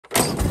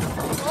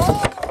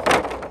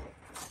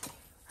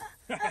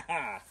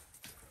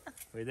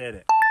We did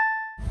it.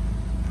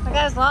 That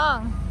guy's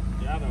long.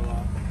 Yeah, they're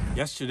long.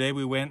 Yesterday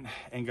we went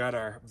and got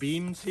our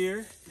beams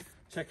here.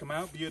 Check them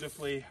out,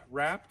 beautifully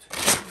wrapped.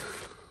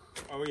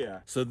 Oh yeah.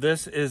 So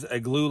this is a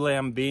glue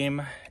lamb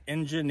beam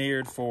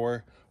engineered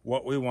for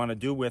what we want to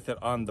do with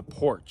it on the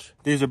porch.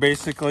 These are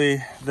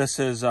basically, this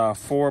is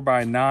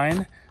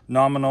 4x9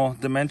 nominal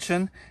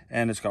dimension,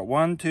 and it's got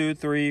 1, 2,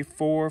 3,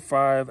 4,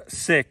 5,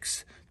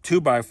 6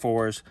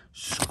 2x4s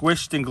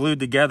squished and glued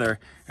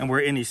together. And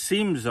where any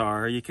seams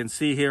are, you can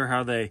see here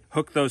how they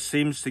hook those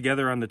seams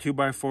together on the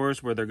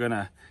 2x4s where they're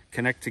gonna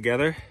connect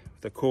together.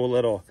 The cool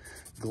little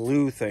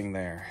glue thing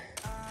there.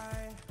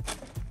 I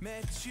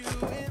met you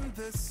in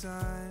the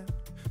sun,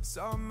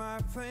 saw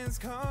my plans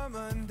come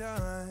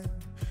undone,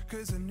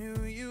 'cause I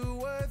knew you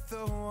were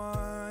the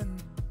one.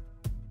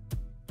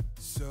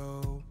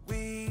 So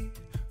we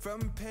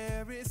from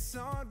Paris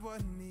on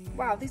one knee.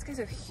 Wow, these guys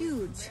are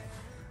huge.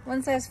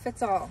 One size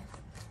fits all.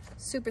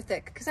 Super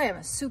thick, because I am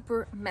a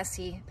super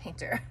messy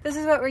painter. This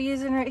is what we're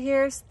using right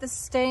here, the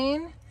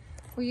stain.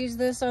 We use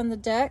this on the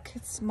deck.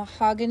 It's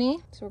mahogany.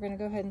 So we're gonna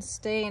go ahead and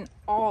stain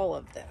all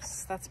of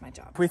this. That's my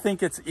job. We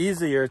think it's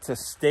easier to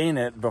stain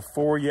it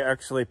before you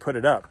actually put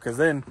it up, because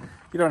then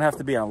you don't have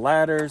to be on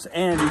ladders,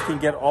 and you can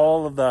get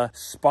all of the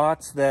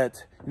spots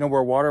that, you know,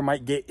 where water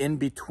might get in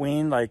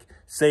between, like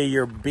say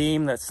your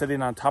beam that's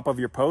sitting on top of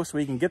your post.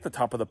 We can get the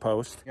top of the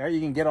post. You know,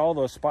 you can get all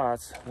those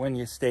spots when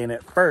you stain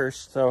it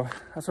first. So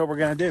that's what we're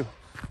gonna do.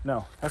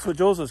 No, that's what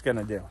Jules is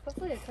gonna do.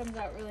 Hopefully it comes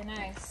out really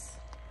nice.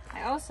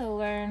 I also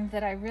learned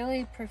that I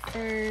really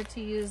prefer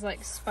to use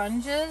like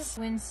sponges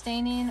when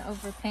staining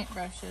over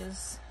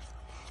paintbrushes.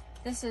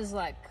 This is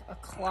like a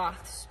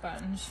cloth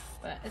sponge,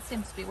 but it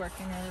seems to be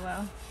working really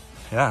well.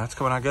 Yeah, it's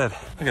coming out good.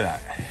 Look at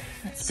that.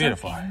 It's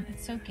beautiful.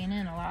 It's soaking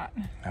in a lot.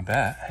 I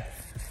bet.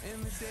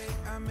 In the day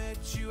I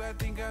met you, I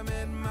think I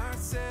met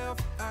myself.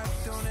 I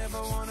don't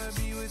ever wanna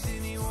be with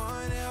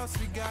anyone else.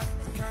 We got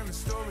the kind of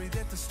story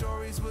that the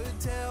stories would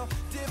tell,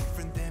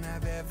 different than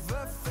I've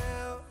ever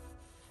felt.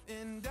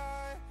 And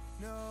I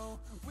know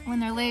When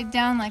they're laid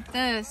down like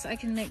this, I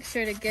can make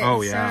sure to get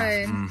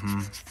inside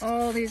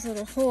all these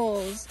little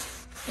holes.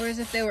 Whereas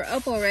if they were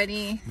up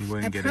already,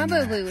 I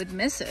probably would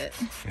miss it.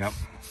 Yep.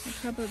 I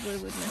probably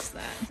would miss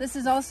that. This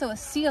is also a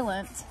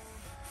sealant,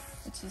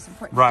 which is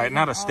important. Right,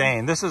 not a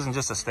stain. This isn't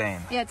just a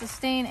stain. Yeah, it's a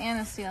stain and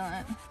a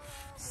sealant.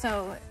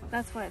 So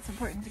that's why it's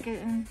important to get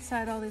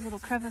inside all these little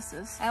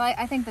crevices.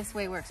 I think this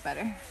way works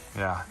better.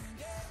 Yeah.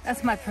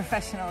 That's my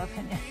professional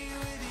opinion.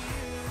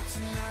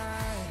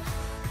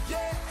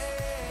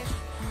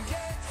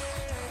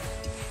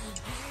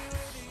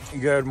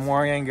 Good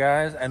morning,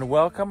 guys, and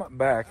welcome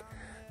back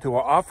to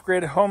our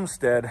off-grid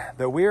homestead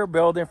that we are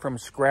building from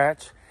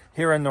scratch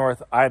here in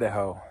North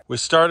Idaho. We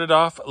started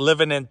off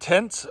living in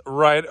tents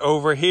right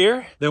over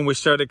here. Then we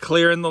started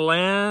clearing the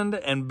land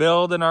and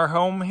building our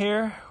home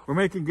here. We're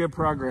making good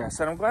progress,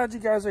 and I'm glad you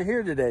guys are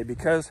here today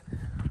because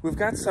we've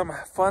got some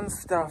fun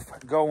stuff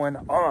going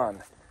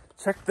on.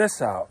 Check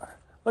this out.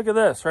 Look at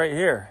this right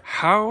here.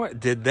 How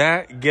did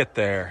that get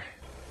there?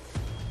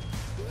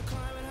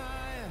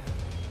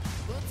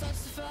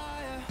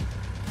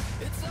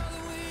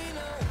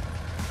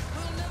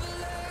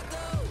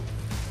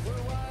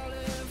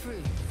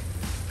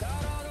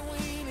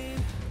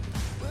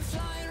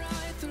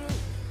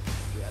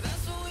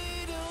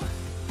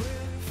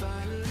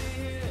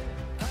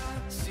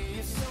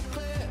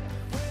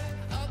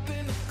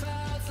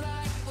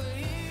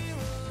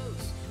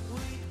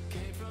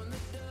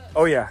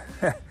 Oh yeah,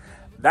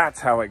 that's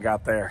how it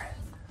got there.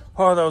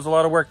 Oh, that was a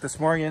lot of work this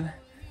morning,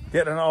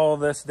 getting all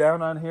this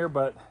down on here,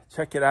 but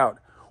check it out.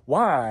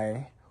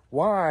 Why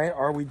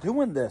are we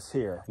doing this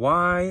here?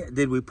 Why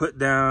did we put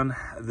down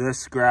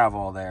this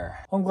gravel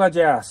there? Well, I'm glad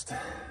you asked.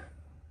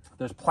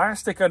 There's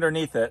plastic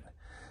underneath it.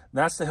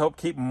 That's to help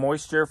keep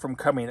moisture from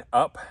coming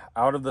up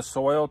out of the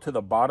soil to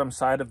the bottom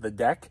side of the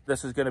deck.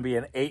 This is gonna be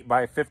an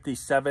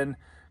 8x57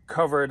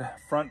 covered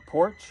front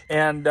porch,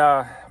 and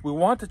we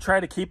want to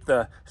try to keep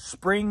the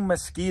spring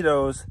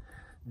mosquitoes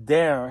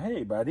down.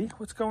 Hey buddy,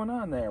 what's going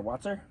on there,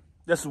 Watser?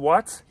 This is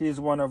Watts. He's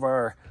one of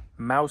our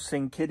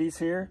mousing kitties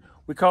here.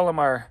 We call him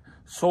our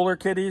solar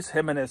kitties,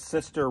 him and his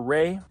sister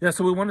Ray. Yeah,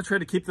 so we want to try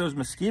to keep those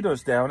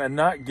mosquitoes down and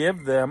not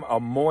give them a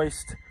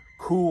moist,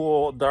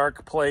 cool,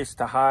 dark place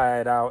to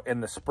hide out in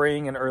the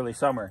spring and early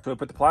summer. So we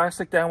put the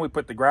plastic down, we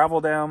put the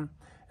gravel down,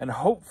 and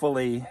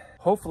hopefully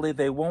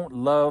they won't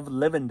love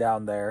living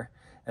down there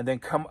and then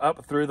come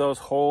up through those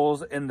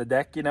holes in the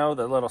deck, you know,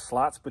 the little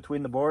slots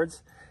between the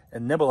boards,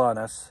 and nibble on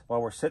us while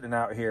we're sitting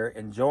out here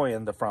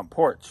enjoying the front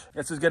porch.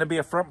 This is gonna be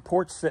a front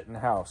porch sitting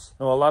house.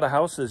 You know, a lot of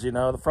houses, you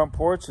know, the front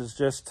porch is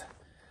just,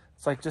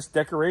 it's like just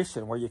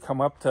decoration where you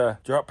come up to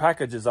drop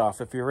packages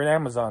off if you're an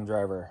Amazon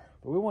driver.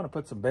 But we wanna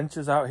put some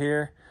benches out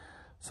here,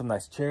 some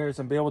nice chairs,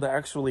 and be able to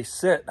actually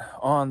sit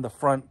on the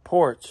front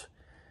porch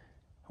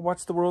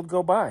watch the world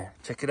go by.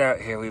 Check it out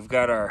here. We've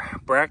got our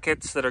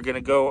brackets that are going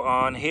to go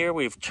on here.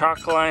 We've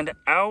chalk lined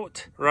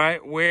out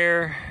right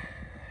where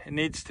it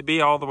needs to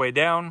be all the way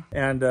down.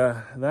 And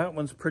that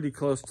one's pretty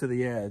close to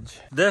the edge.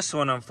 This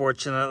one,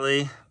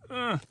 unfortunately,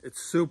 It's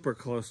super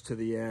close to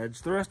the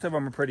edge. The rest of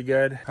them are pretty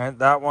good. All right,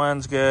 that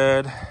one's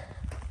good.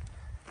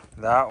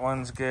 That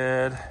one's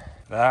good.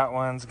 That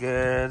one's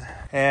good.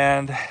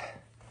 And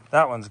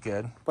that one's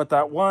good. But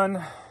that one,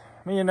 I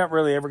mean, you're not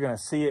really ever gonna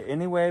see it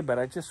anyway, but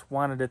I just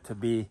wanted it to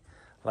be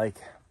like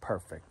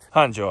perfect.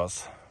 Huh,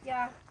 Jules?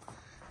 Yeah,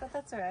 but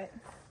that's all right.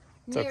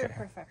 It's Near okay.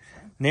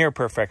 perfection. Near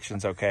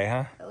perfection's okay,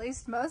 huh? At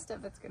least most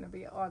of it's gonna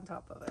be on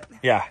top of it.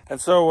 Yeah.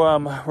 And so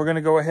we're gonna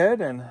go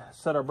ahead and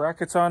set our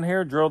brackets on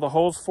here, drill the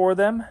holes for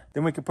them.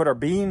 Then we can put our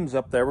beams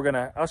up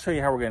there. I'll show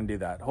you how we're gonna do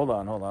that. Hold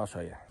on, I'll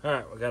show you. All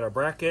right, we got our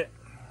bracket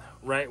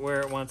right where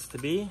it wants to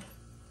be.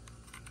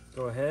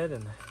 Go ahead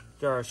and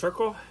draw our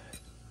circle.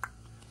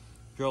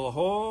 Drill a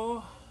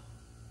hole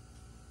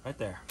right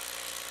there.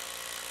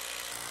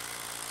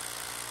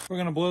 We're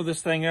gonna blow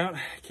this thing out.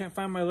 Can't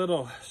find my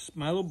little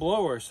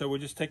blower, so we're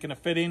just taking a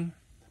fitting,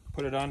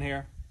 put it on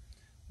here,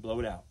 blow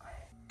it out.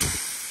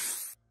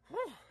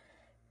 Whew.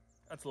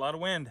 That's a lot of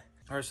wind.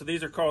 All right, so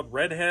these are called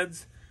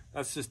redheads.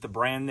 That's just the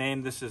brand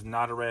name. This is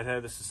not a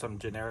redhead. This is some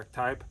generic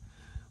type.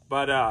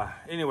 But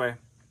anyway,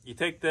 you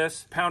take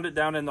this, pound it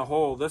down in the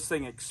hole. This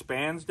thing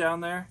expands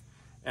down there,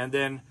 and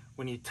then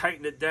when you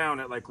tighten it down,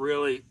 it like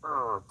really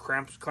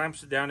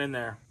clamps it down in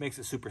there, makes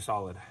it super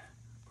solid.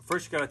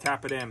 First, you got to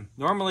tap it in.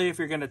 Normally, if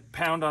you're going to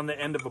pound on the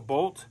end of a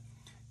bolt,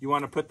 you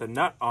want to put the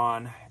nut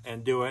on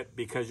and do it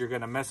because you're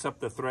going to mess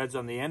up the threads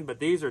on the end. But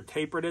these are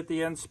tapered at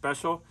the end,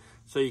 special,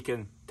 so you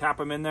can tap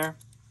them in there,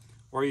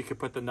 or you can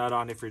put the nut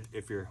on if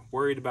you're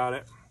worried about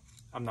it.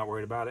 I'm not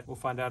worried about it. We'll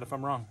find out if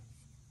I'm wrong.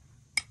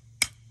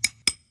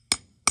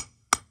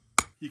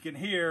 You can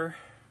hear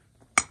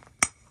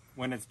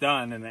when it's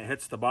done and it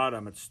hits the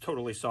bottom, it's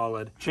totally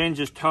solid.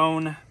 Changes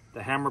tone.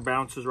 The hammer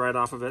bounces right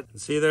off of it.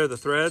 And see there, the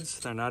threads,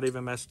 they're not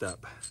even messed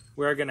up.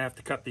 We are gonna have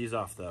to cut these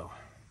off though.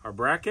 Our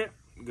bracket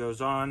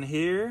goes on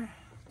here,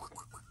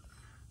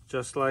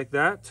 just like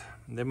that.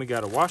 And then we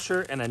got a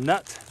washer and a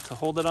nut to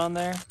hold it on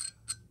there.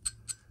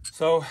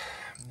 So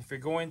if you're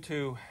going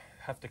to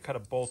have to cut a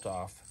bolt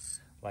off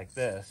like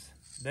this,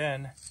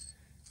 then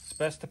it's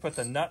best to put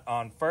the nut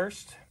on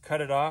first, cut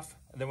it off,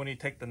 and then when you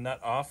take the nut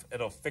off,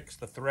 it'll fix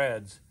the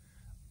threads.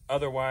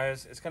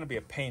 Otherwise, it's going to be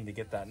a pain to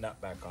get that nut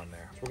back on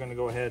there. So we're going to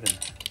go ahead and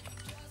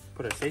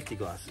put our safety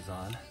glasses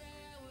on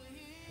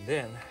and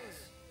then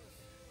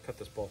cut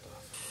this bolt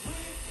off.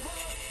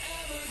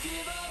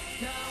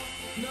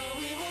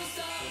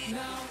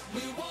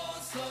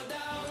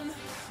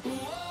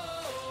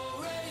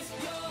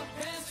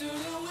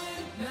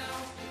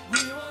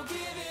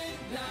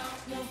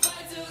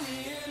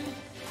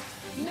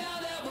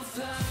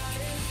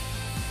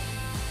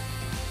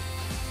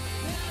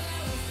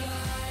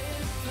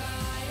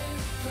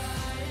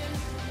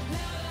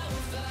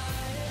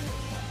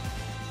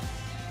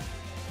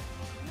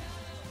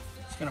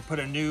 Gonna put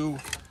a new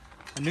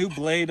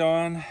blade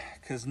on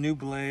because new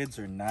blades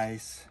are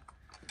nice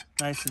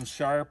and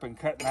sharp and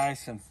cut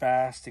nice and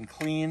fast and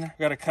clean.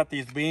 Got to cut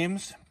these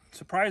beams.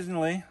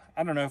 Surprisingly,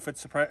 I don't know if it's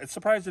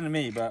surprising to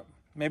me, but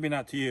maybe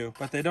not to you,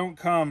 but they don't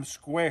come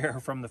square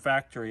from the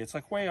factory. It's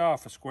like way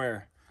off a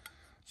square.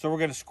 So we're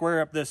gonna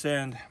square up this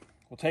end.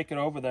 We'll take it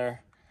over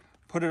there,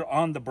 put it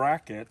on the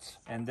brackets,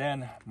 and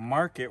then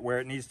mark it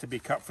where it needs to be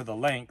cut for the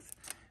length.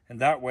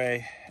 And that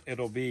way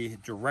it'll be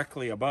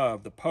directly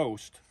above the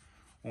post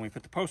when we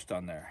put the post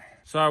on there.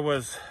 So I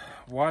was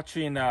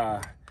watching,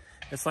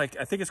 it's like,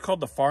 I think it's called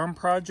the Farm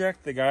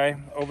Project, the guy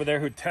over there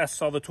who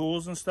tests all the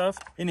tools and stuff.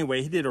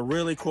 Anyway, he did a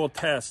really cool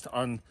test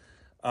on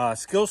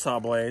skill saw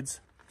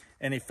blades,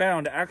 and he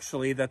found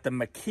actually that the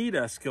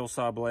Makita skill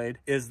saw blade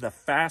is the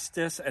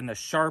fastest and the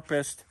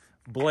sharpest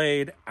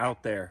blade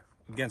out there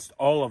against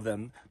all of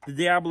them. The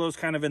Diablo's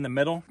kind of in the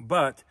middle,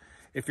 but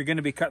if you're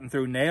gonna be cutting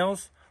through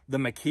nails, the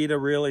Makita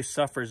really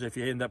suffers if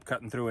you end up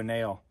cutting through a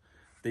nail.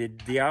 The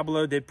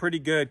Diablo did pretty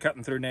good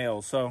cutting through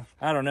nails, so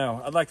I don't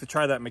know. I'd like to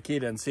try that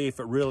Makita and see if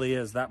it really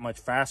is that much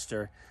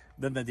faster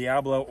than the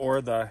Diablo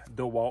or the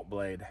DeWalt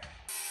blade.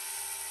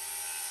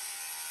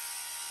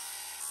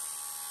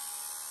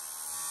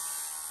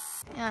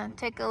 Yeah,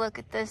 take a look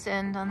at this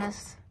end on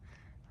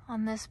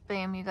this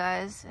beam, you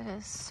guys. It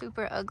is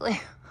super ugly.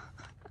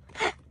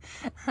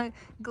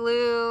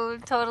 Glue,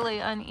 totally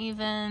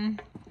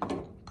uneven,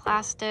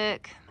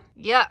 plastic.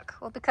 Yuck,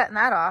 we'll be cutting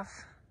that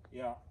off.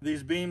 Yeah,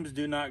 these beams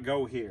do not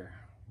go here,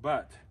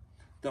 but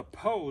the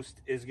post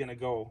is gonna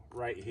go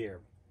right here.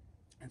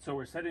 And so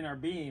we're setting our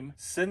beam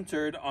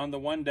centered on the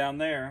one down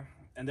there,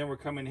 and then we're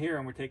coming here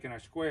and we're taking our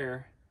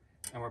square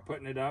and we're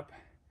putting it up,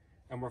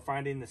 and we're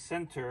finding the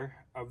center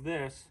of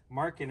this,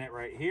 marking it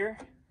right here,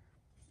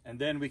 and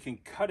then we can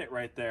cut it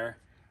right there.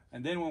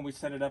 And then when we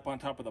set it up on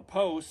top of the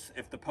posts,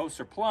 if the posts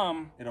are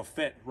plumb, it'll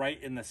fit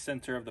right in the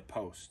center of the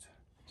post.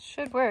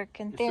 Should work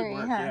in theory,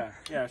 should work, huh?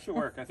 Yeah, it should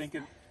work. I think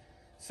it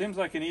seems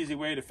like an easy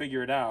way to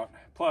figure it out.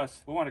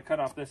 Plus, we want to cut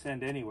off this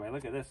end anyway.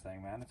 Look at this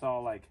thing, man. It's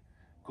all like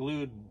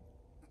glued,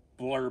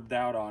 blurbed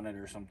out on it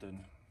or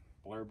something.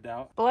 Blurbed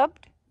out?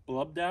 Blubbed?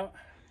 Blubbed out?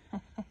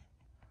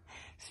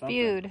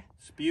 Spewed.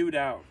 Spewed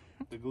out.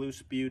 The glue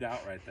spewed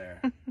out right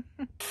there.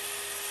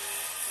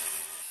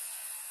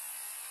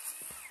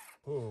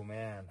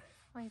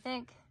 What do you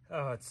think?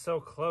 Oh, it's so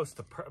close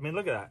to, I mean,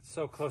 look at that.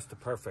 So close to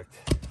perfect.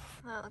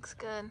 That looks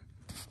good.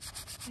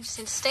 We just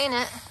need to stain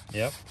it.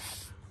 Yep.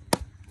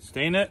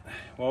 Stain it.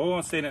 Well, we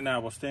won't stain it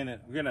now. We'll stain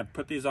it. We're gonna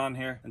put these on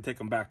here and take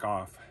them back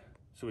off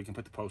so we can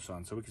put the posts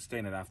on. So we can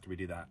stain it after we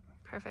do that.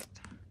 Perfect.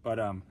 But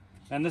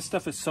and this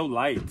stuff is so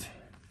light.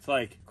 It's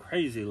like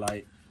crazy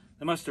light.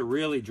 They must have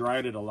really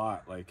dried it a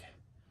lot, like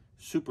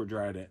super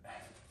dried it.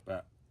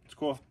 But it's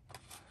cool.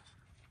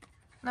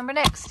 Number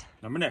next.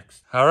 Number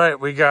next. All right,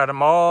 we got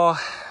them all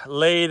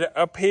laid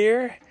up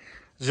here.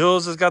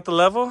 Jules has got the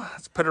level.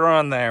 Let's put her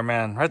on there,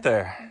 man. Right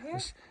there.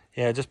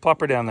 Yeah, just plop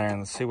her down there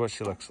and let's see what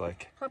she looks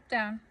like. Plop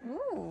down.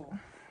 Ooh.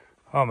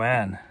 Oh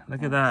man,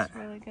 look at that. That's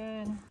really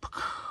good.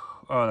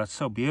 Oh, that's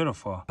so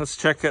beautiful. Let's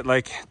check it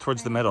like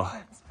towards the middle.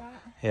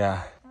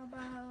 Yeah.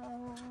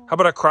 How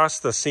about across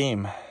the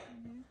seam?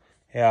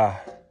 Yeah.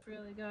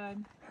 Really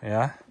good.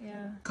 Yeah?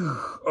 Yeah.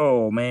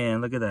 Oh man,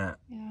 look at that.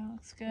 Yeah,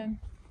 looks good.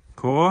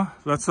 Cool.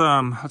 Let's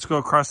go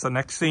across the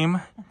next seam.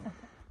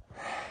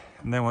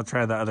 And then we'll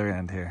try the other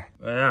end here.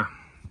 Yeah.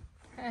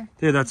 Okay.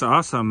 Dude, that's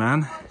awesome,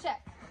 man.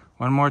 Check.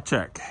 One more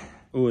check.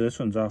 Ooh, this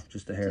one's off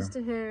just a hair. Just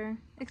a hair.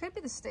 It could be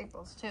the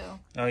staples too.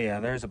 Oh yeah,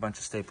 there's a bunch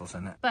of staples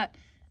in it. But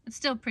it's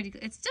still pretty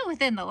good. It's still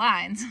within the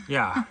lines.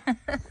 Yeah.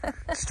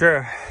 It's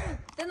true.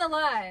 Within the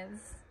lines.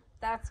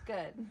 That's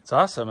good. It's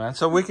awesome, man.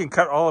 So we can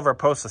cut all of our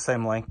posts the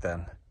same length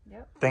then.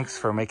 Yep. Thanks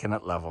for making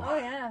it level. Oh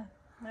yeah.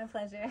 My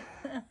pleasure.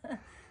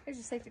 Here's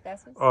your safety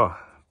glasses. Oh,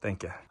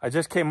 thank you. I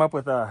just came up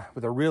with a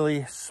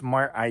really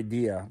smart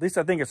idea. At least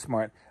I think it's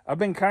smart. I've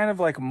been kind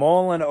of like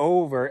mulling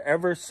over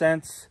ever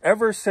since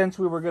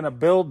we were going to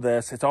build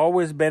this. It's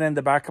always been in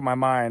the back of my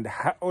mind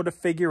how to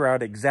figure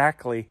out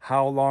exactly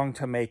how long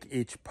to make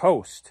each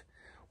post.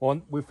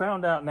 Well, we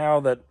found out now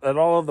that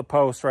all of the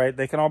posts, right,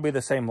 they can all be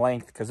the same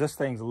length because this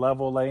thing's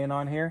level laying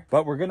on here.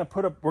 But we're gonna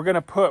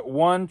put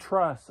one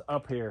truss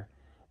up here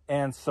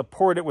and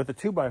support it with a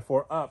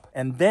 2x4 up.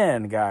 And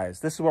then,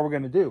 guys, this is what we're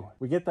gonna do.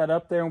 We get that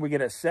up there and we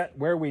get it set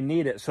where we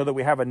need it so that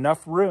we have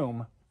enough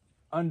room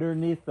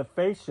underneath the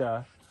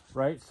fascia,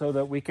 right, so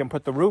that we can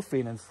put the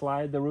roofing and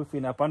slide the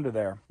roofing up under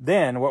there.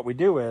 Then what we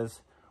do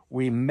is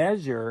we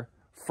measure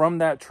from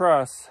that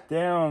truss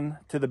down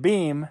to the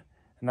beam,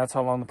 and that's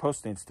how long the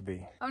post needs to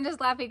be. I'm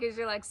just laughing because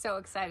you're like so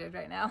excited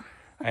right now.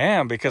 I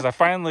am, because I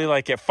finally,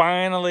 like, it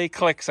finally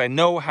clicks. I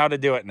know how to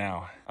do it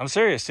now. I'm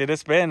serious, dude.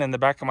 It's been in the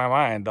back of my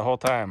mind the whole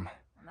time.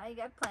 Now you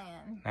got a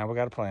plan. Now we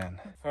got a plan.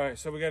 All right,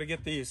 so we got to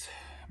get these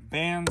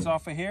bands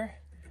off of here.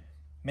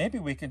 Maybe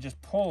we can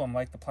just pull them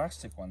like the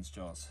plastic ones,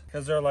 Jules.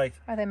 Because they're like...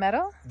 Are they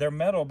metal? They're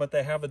metal, but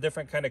they have a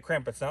different kind of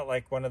crimp. It's not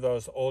like one of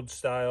those old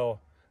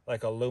style,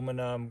 like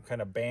aluminum kind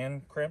of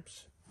band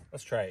crimps.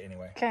 Let's try it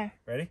anyway. Okay.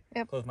 Ready?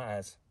 Yep. Close my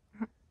eyes.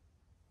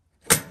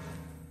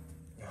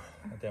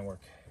 That didn't work.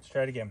 Let's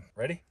try it again.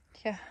 Ready?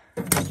 Yeah.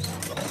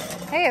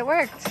 Hey, it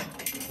worked.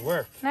 It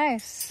worked.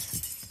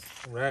 Nice.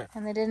 All right.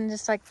 And they didn't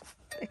just like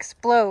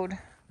explode.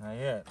 Not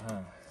yet, huh?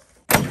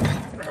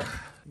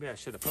 Maybe I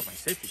should have put my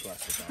safety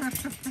glasses on.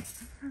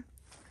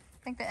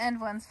 I think the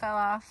end ones fell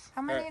off.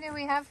 How many do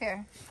we have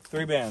here?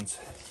 3 bands.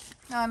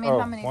 No, I mean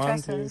how many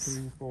trusses? 1,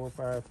 2, 3, 4,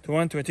 5.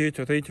 21, 22,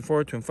 23,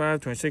 24,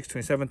 25, 26,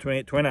 27,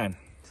 28, 29.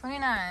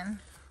 29.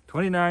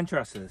 29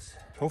 trusses.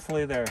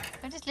 Hopefully they're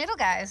just little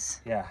guys.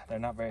 Yeah, they're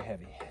not very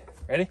heavy.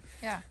 Ready?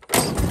 Yeah.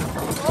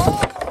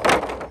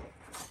 Oh!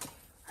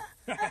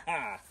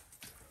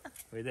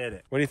 We did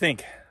it. What do you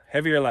think?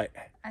 Heavy or light?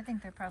 I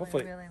think they're probably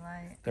Hopefully. really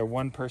light. They're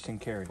 1 person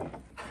carry.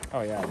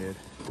 Oh yeah, dude.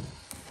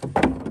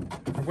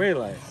 They're way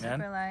light, man.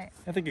 Super light.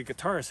 I think a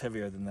guitar is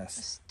heavier than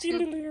this. Just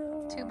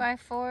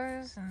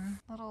 2x4s and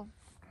little,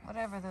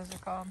 whatever those are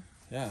called.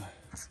 Yeah.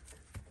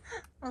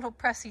 Little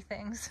pressy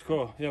things.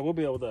 Cool. Yeah, we'll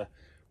be able to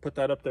put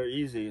that up there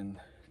easy and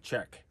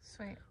check.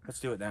 Sweet. Let's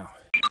do it now.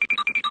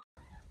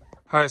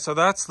 All right, so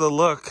that's the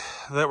look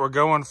that we're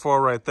going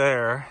for right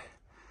there.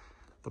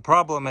 The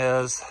problem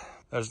is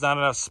there's not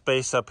enough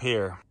space up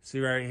here. See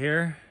right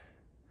here?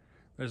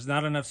 There's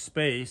not enough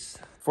space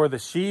for the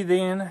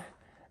sheathing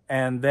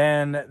and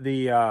then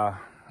the,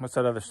 what's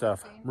that other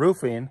stuff?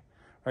 Roofing,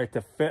 right,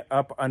 to fit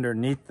up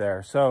underneath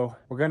there. So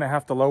we're gonna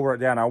have to lower it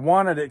down. I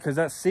wanted it, because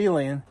that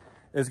ceiling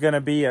is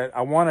gonna be at,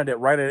 I wanted it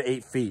right at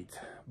 8 feet,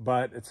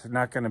 but it's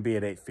not gonna be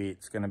at 8 feet.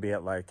 It's gonna be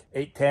at like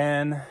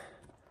 8'10".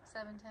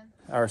 7'10".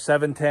 Or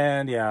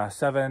 7'10", yeah,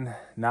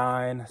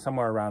 7'9",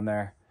 somewhere around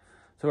there.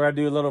 So we're gonna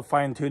do a little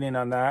fine tuning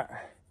on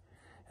that.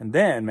 And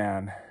then,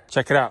 man,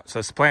 check it out. So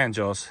it's the plan,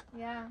 Jules.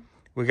 Yeah.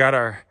 We got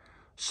our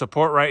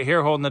support right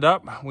here holding it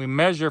up. We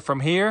measure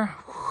from here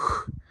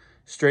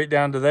straight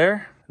down to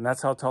there. And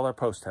that's how tall our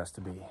post has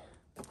to be.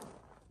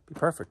 Be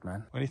perfect,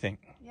 man. What do you think?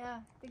 Yeah,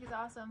 I think it's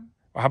awesome.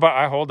 Well, how about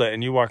I hold it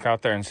and you walk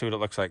out there and see what it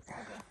looks like? Okay.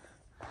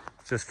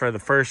 Just for the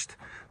first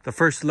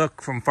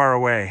look from far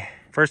away.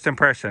 First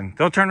impression.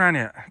 Don't turn around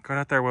yet. Go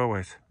out there a little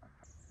ways.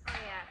 Oh,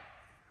 yeah.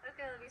 That's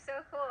going to be so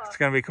cool. It's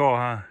going to be cool,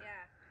 huh? Yeah.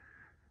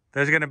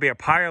 There's going to be a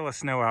pile of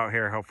snow out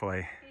here,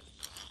 hopefully.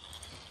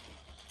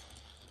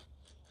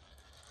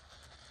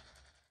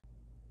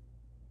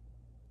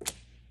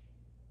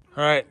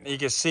 All right, you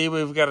can see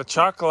we've got a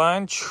chalk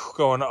line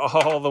going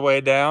all the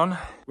way down.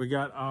 We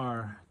got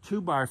our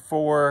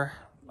 2x4,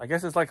 I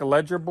guess it's like a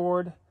ledge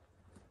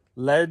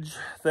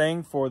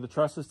thing for the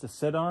trusses to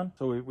sit on.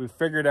 So we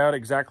figured out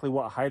exactly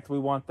what height we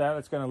want that.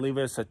 It's gonna leave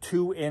us a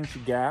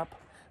 2-inch gap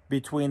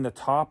between the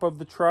top of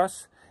the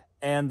truss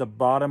and the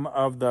bottom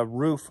of the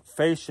roof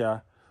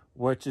fascia,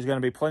 which is gonna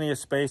be plenty of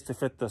space to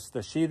fit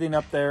the sheathing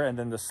up there and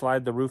then to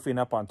slide the roofing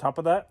up on top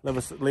of that.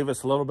 Leave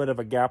us a little bit of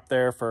a gap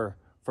there for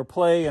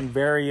play and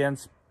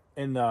variance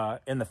in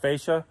the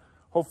fascia.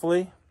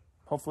 Hopefully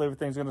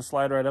everything's gonna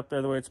slide right up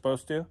there the way it's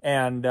supposed to.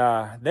 And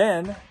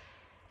then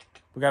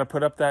we got to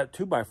put up that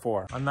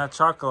 2x4 on that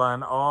chalk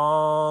line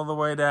all the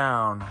way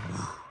down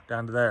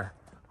to there.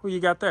 Who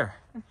you got there?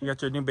 You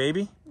got your new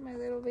baby? My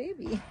little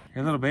baby.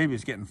 Your little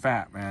baby's getting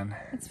fat, man.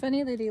 It's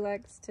funny that he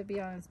likes to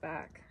be on his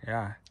back.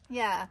 Yeah.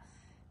 Yeah,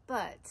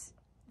 but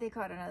they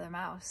caught another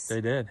mouse.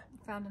 They did.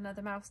 Found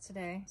another mouse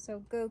today.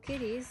 So go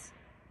kitties.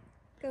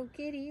 Go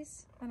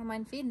kitties. I don't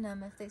mind feeding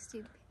them if they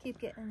still keep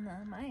getting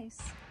the mice.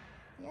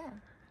 Yeah,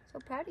 so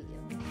proud of you.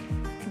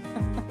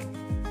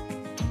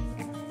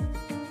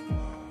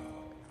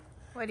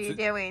 What are you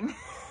doing?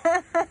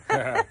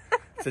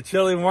 It's a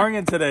chilly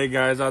morning today,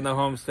 guys, on the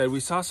homestead. We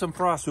saw some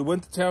frost. We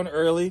went to town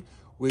early.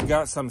 We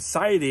got some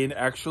siding.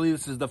 Actually,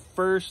 this is the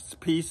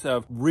first piece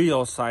of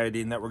real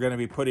siding that we're going to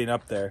be putting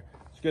up there.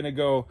 It's going to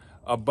go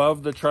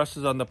above the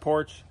trusses on the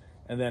porch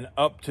and then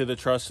up to the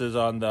trusses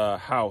on the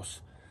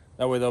house.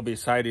 That way there'll be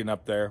siding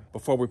up there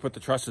before we put the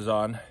trusses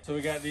on. So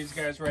we got these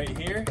guys right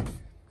here.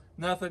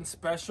 Nothing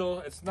special.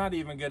 It's not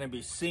even going to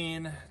be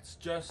seen. It's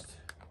just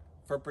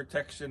for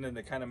protection and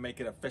to kind of make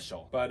it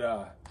official.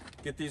 But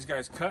get these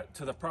guys cut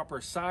to the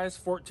proper size,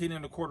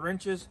 14¼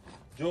 inches.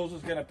 Jules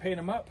is gonna paint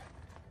them up,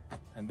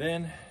 and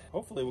then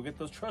hopefully we'll get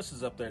those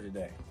trusses up there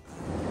today.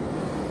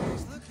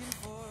 Always looking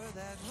for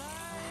that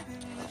light in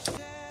the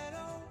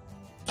shadow.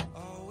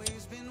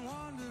 Always been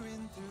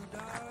wandering through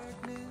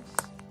darkness.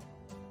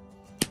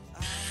 I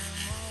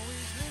am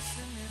always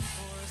listening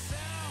for a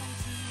sound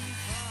to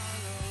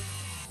follow,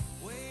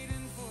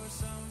 waiting for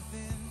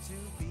something to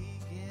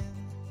begin.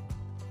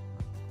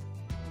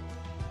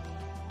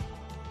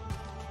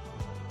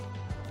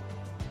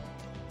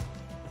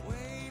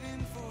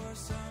 Waiting for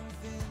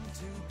something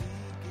to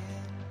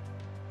begin.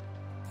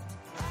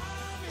 I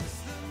miss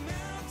the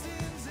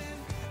mountains and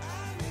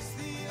I miss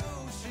the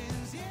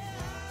oceans. Yeah,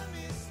 I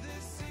miss the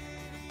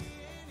city.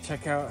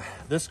 Check out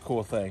this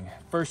cool thing.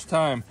 First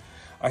time.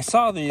 I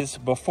saw these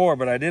before,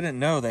 but I didn't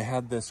know they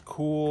had this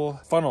cool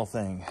funnel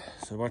thing.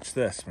 So watch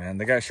this, man.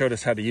 The guy showed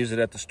us how to use it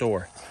at the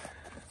store.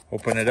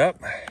 Open it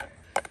up,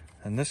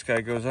 and this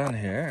guy goes on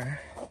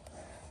here,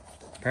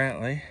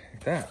 apparently,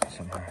 like that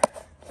somehow.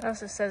 It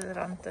also says it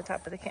on the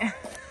top of the can.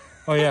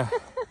 Oh, yeah.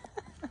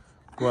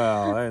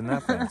 Well, ain't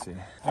that fancy.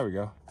 There we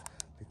go.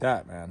 Like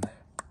that, man.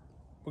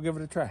 We'll give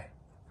it a try.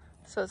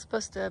 So it's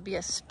supposed to be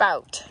a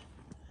spout.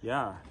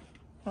 Yeah.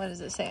 What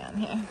does it say on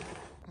here?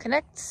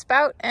 Connect,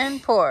 spout,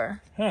 and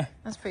pour. Huh.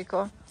 That's pretty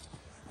cool.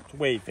 It's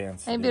way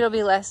fancy. Maybe it'll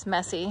be less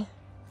messy.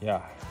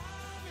 Yeah.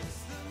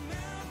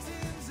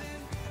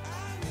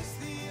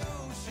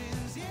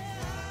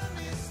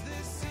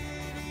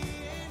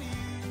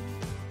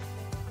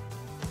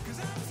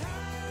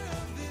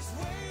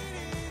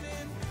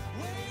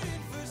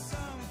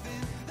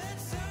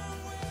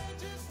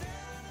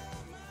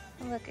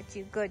 Look at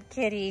you, good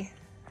kitty.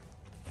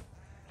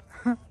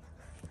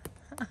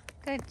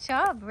 Good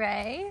job,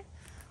 Ray.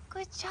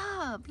 Good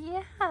job.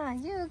 Yeah,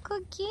 you're a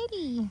good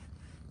kitty.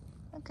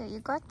 Okay, you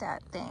got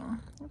that thing.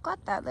 You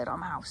got that little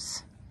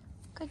mouse.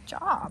 Good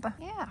job.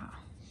 Yeah.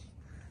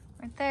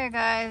 Right there,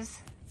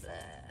 guys.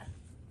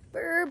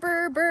 Burr,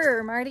 burr,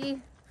 burr,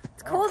 Marty.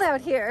 It's cold out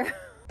here.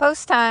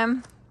 Post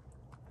time.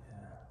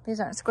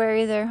 These aren't square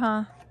either,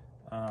 huh?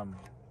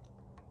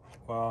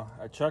 Well,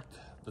 I checked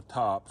the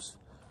tops.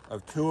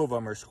 Of 2 of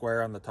them are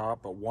square on the top,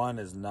 but 1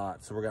 is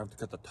not. So we're gonna have to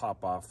cut the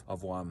top off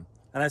of 1.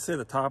 And I say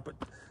the top,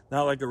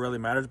 not like it really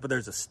matters, but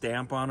there's a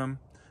stamp on them.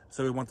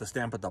 So we want the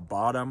stamp at the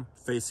bottom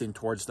facing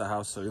towards the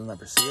house so you'll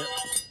never see it.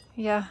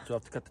 Yeah. So we'll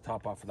have to cut the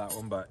top off of that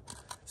one, but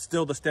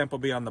still the stamp will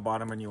be on the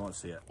bottom and you won't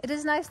see it. It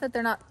is nice that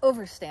they're not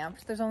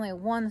over-stamped. There's only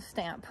 1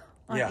 stamp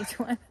on each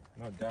one.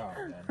 No doubt.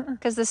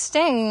 Because the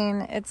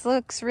stain, it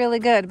looks really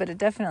good, but it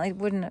definitely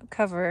wouldn't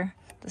cover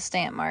the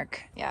stamp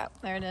mark. Yeah,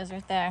 there it is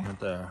right there. Right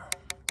there.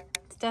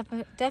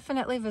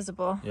 Definitely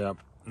visible. Yep.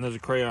 And there's a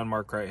crayon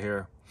mark right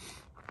here.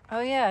 Oh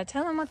yeah,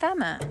 tell them what that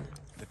meant.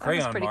 The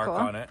crayon mark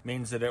on it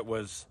means that it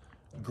was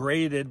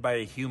graded by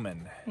a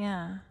human.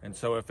 Yeah. And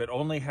so if it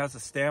only has a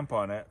stamp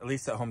on it, at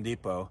least at Home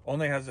Depot,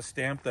 only has a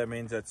stamp, that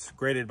means it's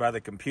graded by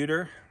the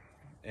computer.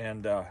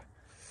 And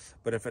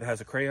but if it has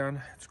a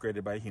crayon, it's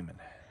graded by a human.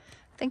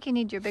 I think you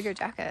need your bigger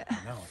jacket.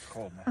 No, it's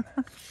cold, man.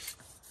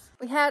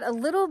 We had a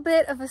little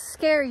bit of a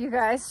scare, you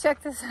guys.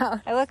 Check this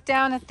out. I looked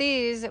down at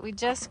these that we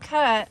just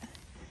cut,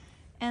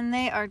 and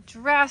they are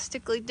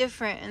drastically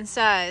different in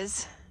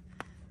size.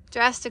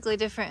 Drastically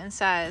different in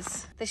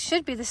size. They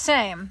should be the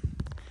same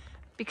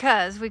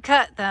because we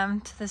cut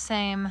them to the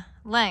same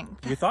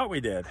length. We thought we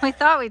did. We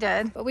thought we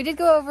did, but we did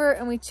go over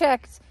and we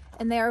checked,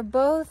 and they are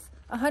both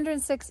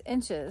 106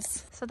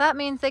 inches. So that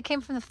means they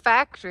came from the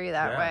factory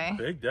that way.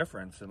 Big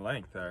difference in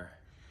length there.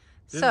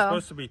 This So, is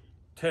supposed to be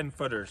 10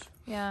 footers.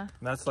 Yeah.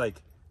 And that's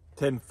like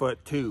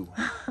 10'2".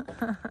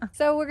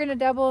 So we're gonna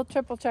double,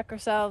 triple check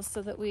ourselves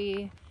so that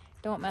we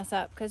don't mess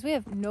up, because we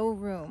have no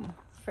room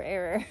for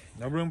error.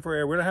 No room for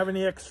error. We don't have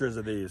any extras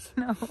of these.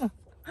 No.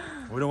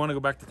 We don't want to go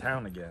back to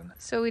town again.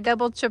 So we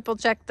double, triple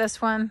checked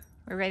this one.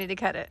 We're ready to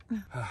cut it.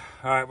 All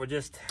right, we're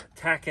just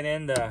tacking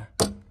in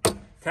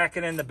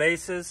the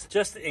bases,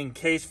 just in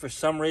case for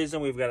some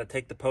reason we've got to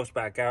take the post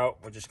back out.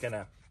 We're just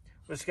gonna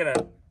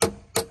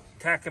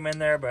tack them in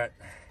there, but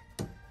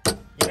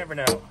you never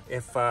know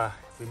if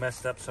we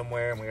messed up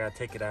somewhere and we gotta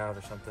take it out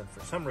or something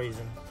for some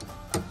reason.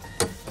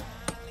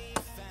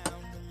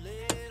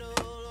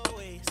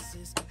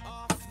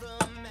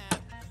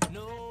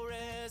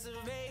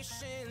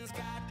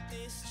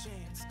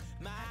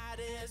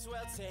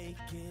 Take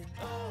it,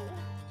 oh,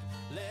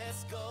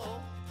 let's go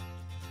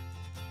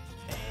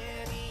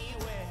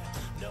anywhere,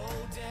 no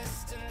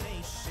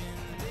destination,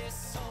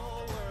 this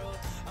whole world,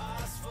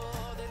 ours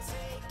for the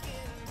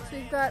taking. So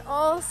we've got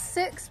all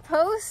 6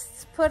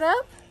 posts put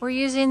up. We're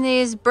using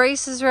these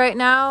braces right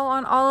now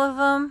on all of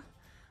them.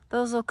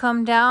 Those will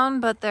come down,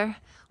 but they're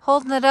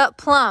holding it up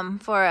plumb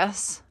for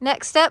us.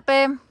 Next step,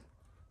 babe.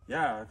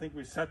 Yeah, I think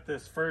we set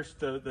this first,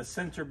 the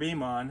center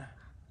beam on.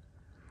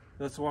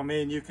 That's the one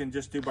me and you can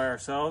just do by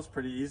ourselves,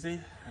 pretty easy.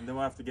 And then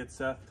we'll have to get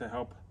Seth to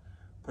help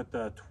put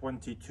the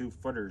 22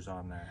 footers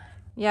on there.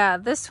 Yeah,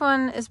 this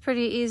one is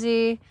pretty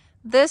easy.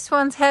 This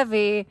one's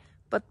heavy,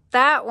 but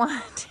that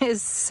one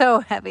is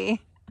so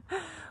heavy.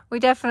 We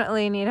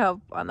definitely need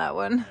help on that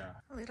one.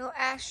 Yeah. Little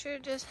Asher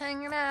just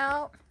hanging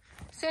out.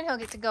 Soon he'll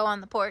get to go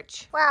on the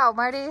porch. Wow,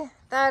 Marty,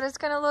 that is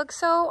gonna look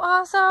so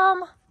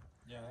awesome.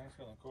 Yeah, that's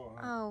gonna look cool,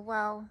 huh? Oh,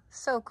 wow,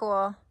 so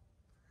cool.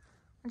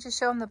 Why don't you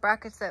show them the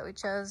brackets that we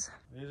chose?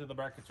 These are the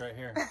brackets right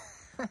here.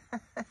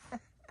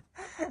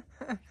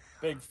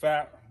 Big,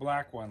 fat,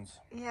 black ones.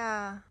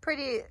 Yeah,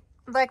 pretty,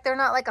 like they're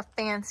not like a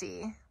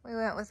fancy. We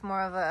went with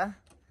more of a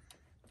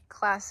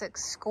classic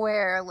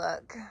square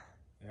look.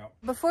 Yep.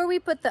 Before we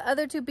put the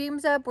other 2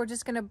 beams up, we're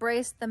just gonna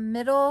brace the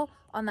middle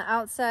on the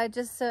outside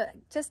just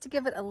to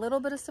give it a little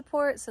bit of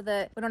support so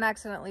that we don't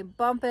accidentally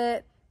bump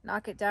it,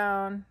 knock it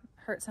down,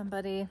 hurt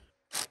somebody.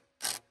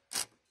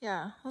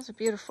 Yeah, those are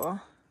beautiful.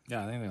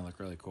 Yeah, I think they look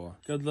really cool.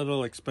 Good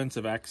little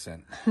expensive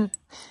accent.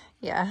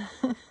 Yeah,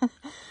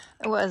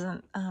 it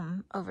wasn't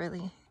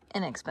overly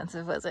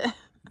inexpensive, was it?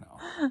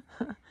 No.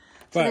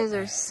 So these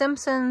are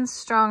Simpson's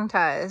strong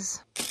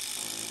ties.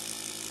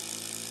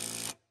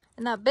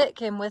 And that bit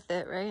came with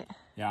it, right?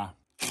 Yeah.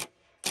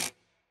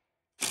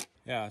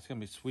 Yeah, it's gonna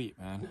be sweet,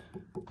 man.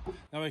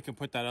 Now we can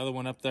put that other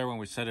one up there. When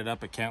we set it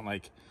up, it can't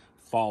like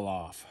fall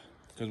off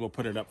because we'll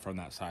put it up from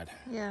that side.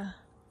 Yeah.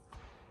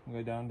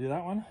 We'll go down and do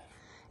that one.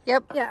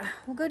 Yep. Yeah,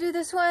 we'll go do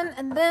this one,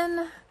 and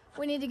then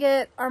we need to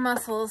get our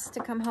muscles to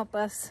come help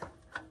us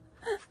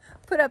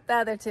put up the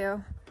other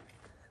 2.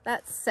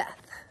 That's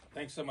Seth.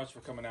 Thanks so much for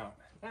coming out.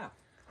 Yeah.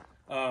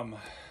 All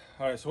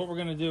right, so what we're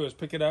gonna do is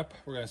pick it up.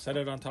 We're gonna set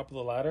it on top of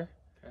the ladder.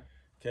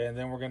 Okay, and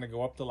then we're gonna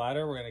go up the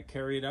ladder. We're gonna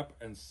carry it up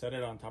and set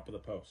it on top of the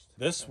post.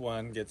 This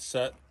one gets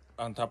set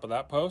on top of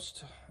that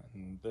post,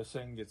 and this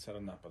thing gets set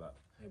on top of that.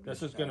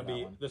 This is gonna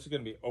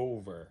be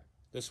over.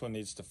 This one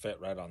needs to fit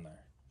right on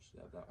there.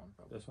 Should have that one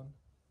probably. This one?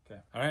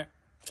 Okay. All right.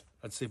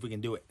 Let's see if we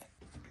can do it.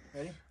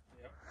 Ready?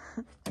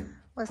 Yep.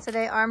 What's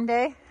today, arm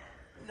day?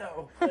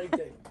 No, leg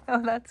day.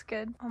 Oh, that's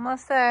good.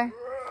 Almost there.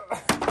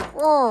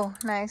 Oh,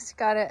 nice.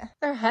 Got it.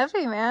 They're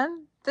heavy,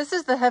 man. This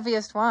is the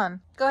heaviest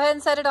one. Go ahead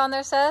and set it on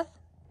there, Seth.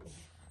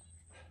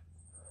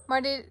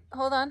 Marty,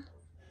 hold on.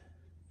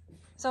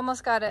 It's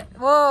almost got it.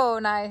 Whoa,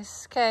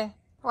 nice. Okay.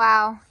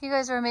 Wow, you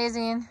guys are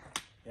amazing.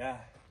 Yeah.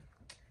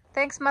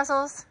 Thanks,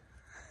 muscles.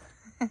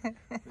 We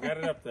got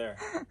it up there.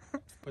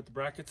 Put the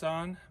brackets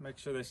on, make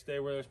sure they stay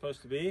where they're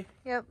supposed to be.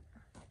 Yep.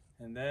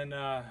 And then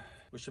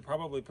we should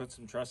probably put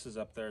some trusses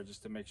up there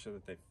just to make sure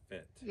that they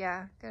fit.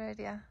 Yeah, good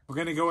idea. We're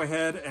gonna go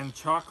ahead and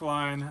chalk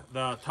line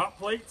the top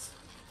plates.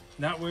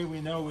 That way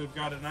we know we've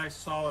got a nice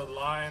solid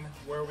line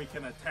where we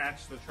can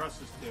attach the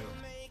trusses to.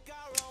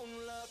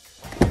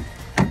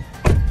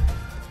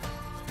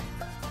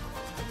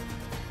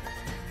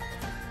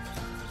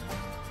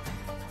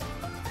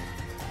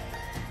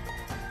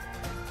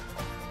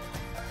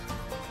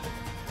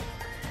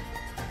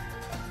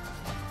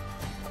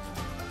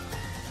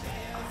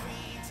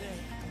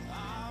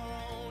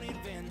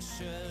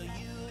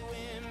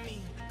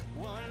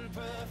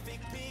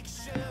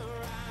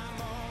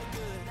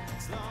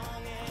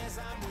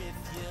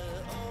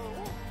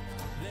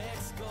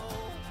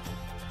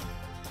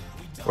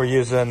 We're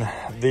using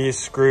these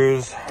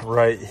screws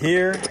right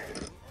here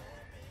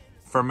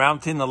for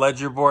mounting the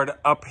ledger board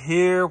up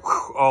here,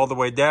 all the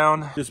way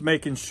down. Just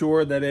making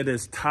sure that it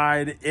is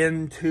tied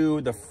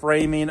into the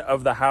framing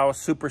of the house,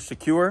 super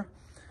secure,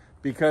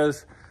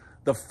 because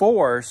the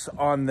force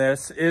on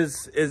this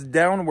is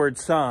downward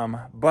some,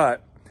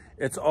 but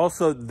it's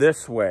also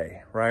this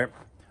way, right?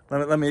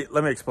 Let me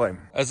explain.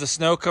 As the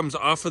snow comes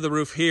off of the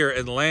roof here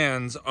and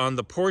lands on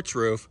the porch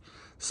roof,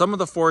 some of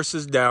the force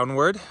is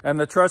downward, and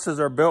the trusses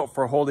are built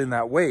for holding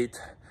that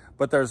weight.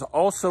 But there's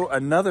also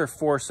another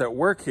force at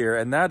work here,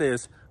 and that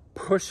is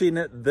pushing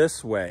it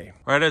this way.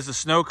 Right as the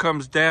snow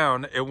comes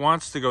down, it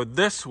wants to go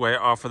this way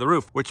off of the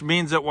roof, which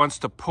means it wants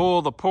to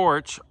pull the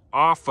porch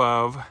off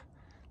of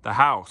the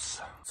house.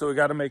 So we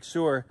got to make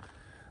sure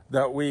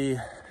that we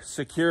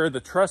secure the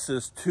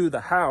trusses to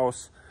the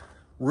house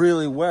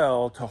really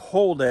well to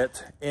hold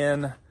it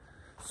in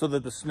so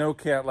that the snow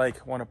can't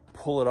like want to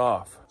pull it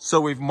off. So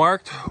we've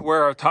marked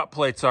where our top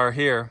plates are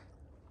here.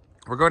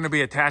 We're going to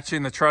be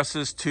attaching the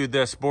trusses to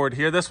this board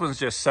here. This one's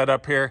just set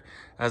up here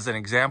as an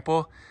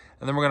example.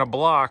 And then we're going to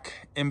block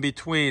in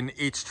between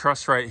each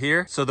truss right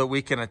here so that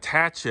we can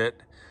attach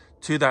it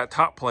to that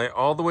top plate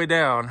all the way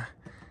down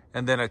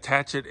and then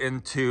attach it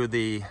into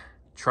the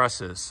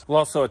trusses. We'll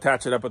also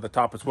attach it up at the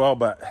top as well,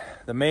 but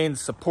the main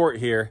support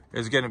here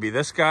is going to be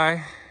this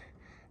guy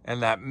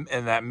and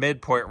that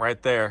midpoint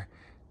right there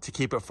to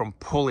keep it from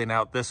pulling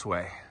out this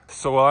way.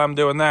 So while I'm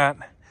doing that,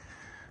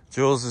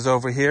 Jules is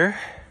over here.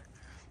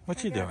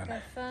 What you doing?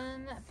 A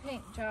fun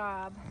paint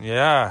job.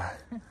 Yeah.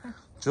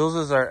 Jules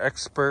is our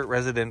expert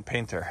resident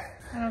painter.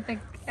 I don't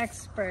think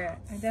expert.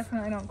 I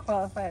definitely don't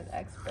qualify as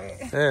expert.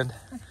 Good.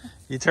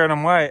 You turn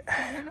them white.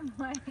 Turn them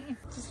white.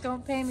 Just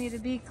don't pay me to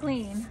be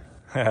clean.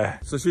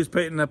 So she's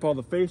painting up all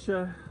the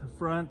fascia, the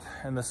front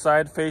and the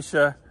side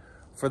fascia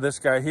for this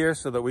guy here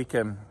so that we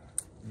can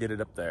get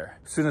it up there.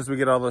 As soon as we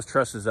get all those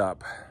trusses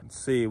up.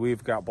 Let's see,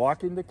 we've got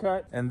blocking to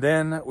cut, and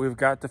then we've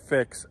got to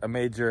fix a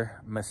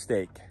major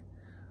mistake,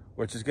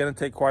 which is going to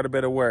take quite a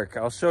bit of work.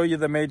 I'll show you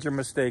the major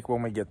mistake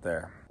when we get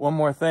there. One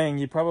more thing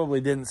you probably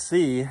didn't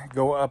see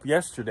go up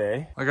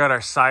yesterday. I got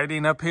our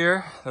siding up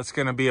here. That's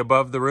going to be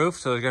above the roof.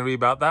 So there's going to be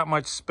about that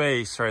much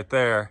space right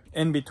there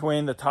in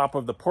between the top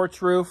of the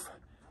porch roof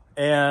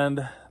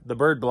and the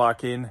bird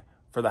blocking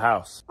for the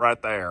house.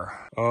 Right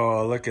there.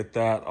 Oh, look at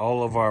that.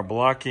 All of our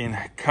blocking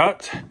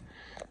cut.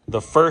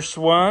 The first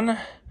one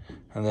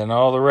and then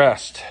all the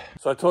rest.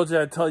 So I told you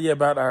I'd tell you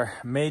about our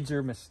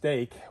major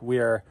mistake. We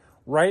are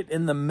right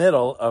in the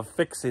middle of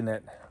fixing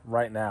it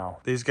right now.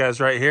 These guys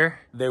right here,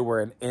 they were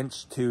an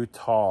inch too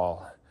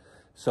tall.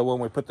 So when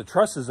we put the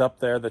trusses up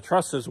there, the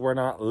trusses were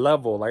not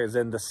level, like as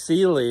in the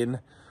ceiling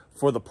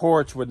for the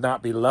porch would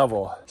not be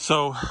level.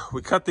 So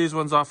we cut these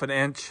ones off an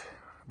inch.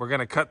 We're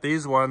gonna cut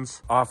these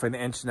ones off an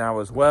inch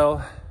now as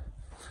well.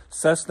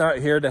 Seth's not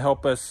here to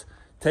help us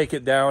take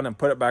it down and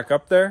put it back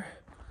up there.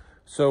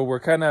 So we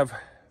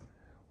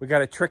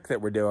got a trick that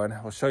we're doing.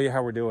 We'll show you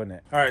how we're doing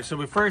it. All right, so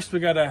we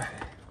gotta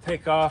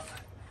take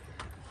off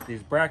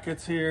these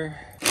brackets here.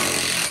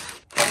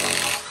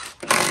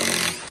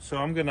 So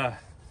I'm gonna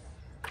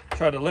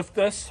try to lift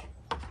this.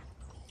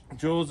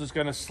 Jules is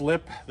gonna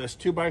slip this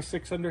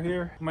 2x6 under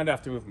here. I might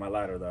have to move my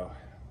ladder though.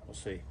 We'll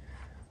see.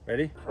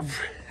 Ready?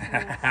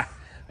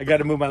 I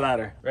gotta move my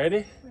ladder.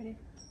 Ready? Ready.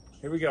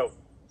 Here we go.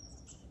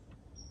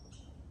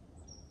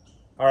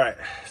 All right,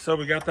 so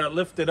we got that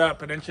lifted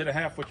up 1.5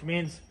 inches, which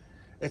means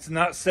it's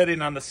not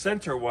sitting on the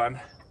center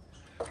one.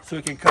 So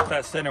we can cut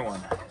that center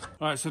one.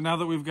 All right, so now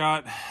that we've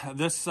got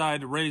this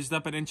side raised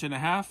up 1.5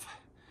 inches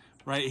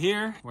right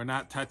here, we're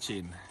not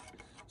touching.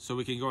 So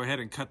we can go ahead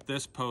and cut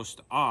this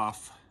post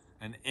off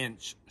 1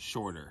 inch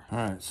shorter. All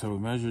right, so we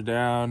measure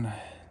down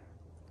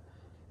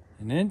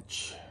 1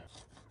 inch.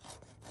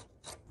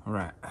 All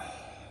right.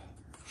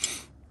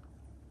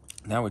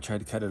 Now we try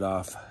to cut it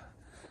off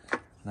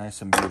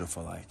nice and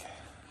beautiful like.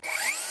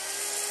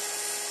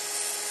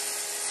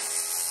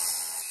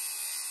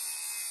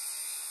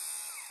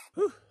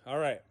 Whew. All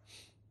right,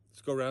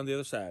 let's go around the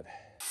other side.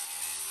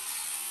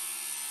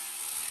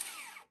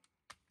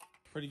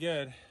 Pretty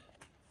good.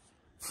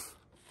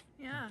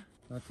 Yeah.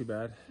 Not too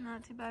bad.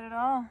 Not too bad at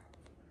all.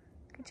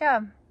 Good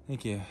job.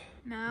 Thank you.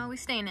 Now we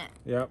stain it.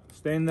 Yep,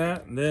 stain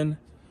that, and then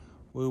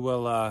we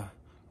will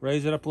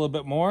raise it up a little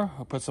bit more.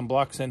 I'll put some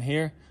blocks in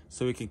here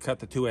so we can cut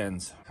the two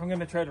ends. I'm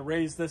gonna try to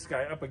raise this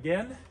guy up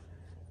again,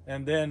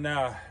 and then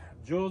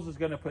Jules is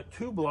gonna put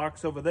 2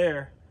 blocks over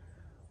there,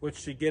 which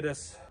should get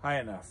us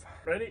high enough.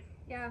 Ready?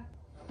 Yeah.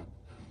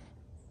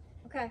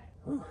 Okay.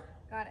 Whew.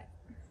 Got it.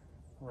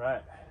 All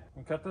right,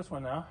 we cut this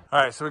one now.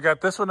 All right, so we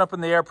got this one up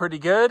in the air pretty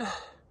good.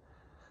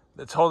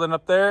 It's holding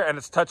up there and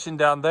it's touching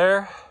down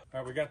there. All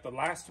right, we got the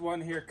last one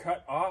here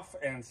cut off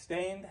and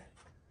stained.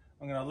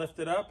 I'm gonna lift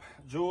it up.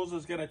 Jules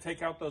is gonna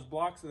take out those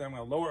blocks and then I'm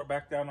gonna lower it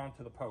back down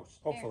onto the post,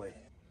 hopefully.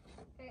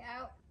 Okay,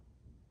 out.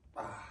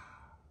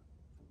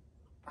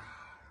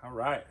 All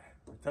right,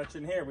 we're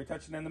touching here. We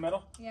touching in the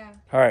middle? Yeah.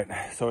 All right,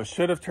 so it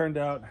should have turned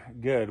out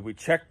good. We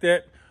checked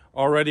it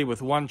already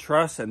with 1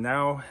 truss and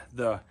now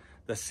the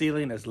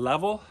ceiling is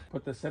level.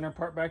 Put the center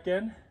part back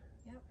in.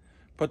 Yep.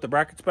 Put the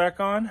brackets back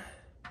on.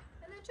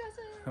 And the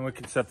trusses. And we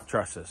can set the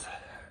trusses.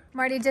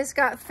 Marty just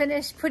got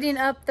finished putting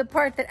up the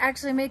part that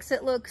actually makes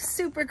it look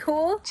super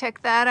cool.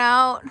 Check that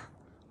out.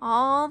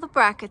 All the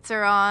brackets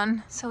are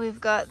on. So we've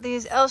got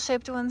these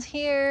L-shaped ones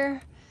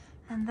here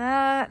and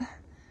that.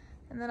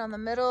 And then on the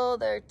middle,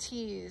 they're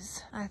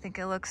T's. I think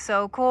it looks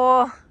so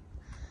cool.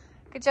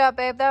 Good job,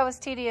 babe. That was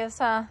tedious,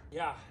 huh?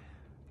 Yeah,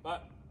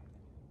 but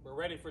we're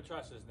ready for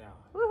trusses now.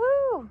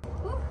 Woohoo!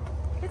 Ooh,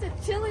 it's a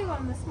chilly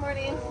one this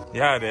morning.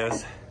 Yeah, it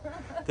is.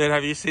 Dude,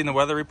 have you seen the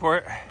weather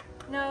report?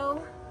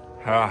 No.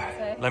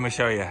 Let me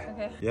show you.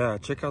 Okay. Yeah,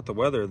 check out the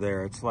weather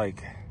there. It's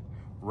like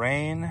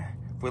rain.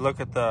 If we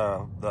look at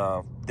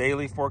the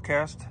daily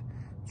forecast,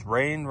 it's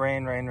rain,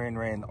 rain, rain, rain,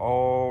 rain,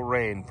 all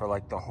rain for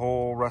like the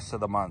whole rest of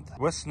the month.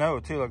 With snow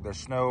too, like there's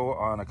snow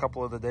on a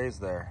couple of the days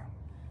there.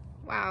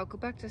 Wow, go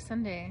back to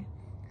Sunday.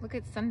 Look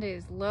at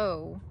Sunday's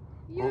low.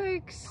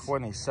 Yikes.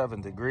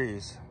 27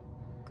 degrees.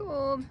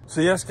 Cold.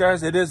 So yes,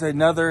 guys, it is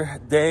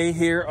another day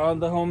here on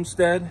the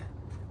homestead.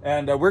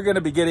 And we're going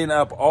to be getting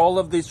up all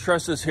of these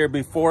trusses here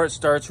before it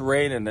starts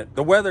raining.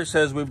 The weather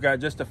says we've got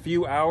just a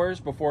few hours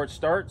before it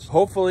starts.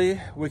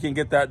 Hopefully we can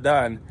get that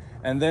done.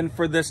 And then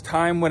for this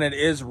time when it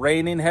is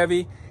raining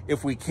heavy,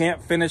 if we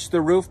can't finish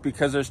the roof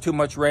because there's too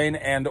much rain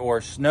and or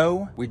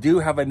snow, we do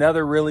have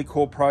another really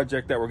cool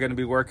project that we're going to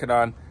be working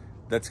on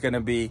that's going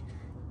to be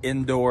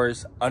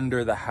indoors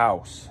under the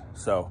house.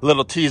 So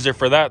little teaser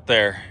for that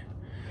there.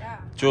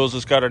 Yeah. Jules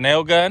has got her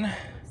nail gun.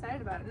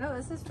 Excited about it. No,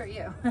 this is for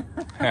you.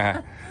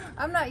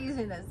 I'm not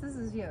using this. This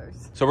is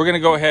yours. So we're going to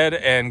go ahead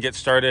and get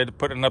started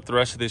putting up the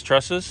rest of these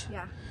trusses.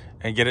 Yeah.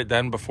 And get it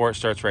done before it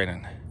starts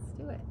raining. Let's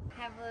do it.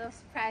 I have a little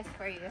surprise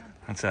for you.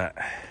 What's that?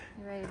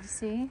 You ready to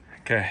see?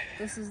 Okay.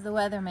 This is the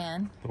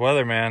weatherman. The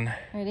weatherman.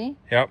 Ready?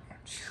 Yep.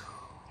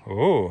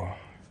 Ooh.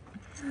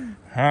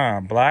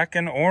 Huh, black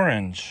and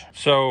orange.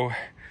 So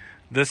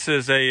this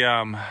is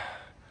a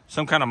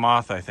some kind of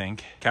moth, I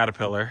think.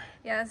 Caterpillar.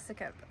 Yeah, it's a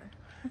caterpillar.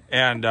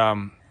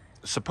 And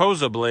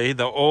supposedly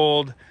the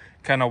old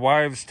kind of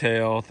wives'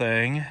 tale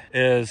thing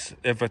is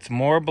if it's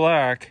more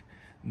black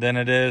than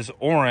it is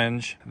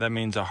orange, that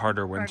means a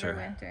harder winter.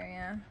 Harder winter,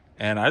 yeah.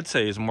 And I'd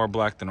say he's more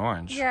black than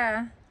orange.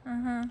 Yeah.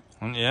 Uh-huh.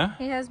 Yeah?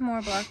 He has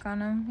more black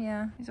on him,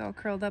 yeah. He's all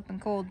curled up and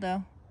cold,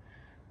 though.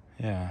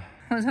 Yeah.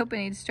 I was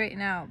hoping he'd straighten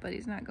out, but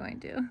he's not going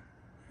to.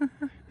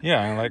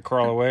 Yeah, and like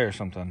crawl away or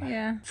something.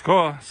 Yeah. It's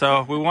cool.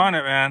 So we want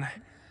it, man.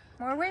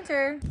 More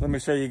winter. Let me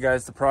show you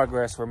guys the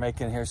progress we're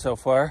making here so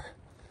far.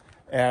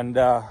 And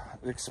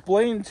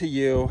explain to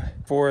you,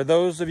 for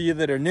those of you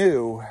that are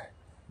new,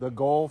 the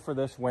goal for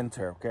this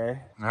winter,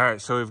 okay? All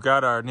right, so we've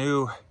got our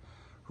new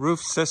roof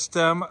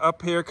system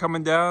up here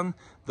coming down.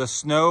 The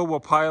snow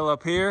will pile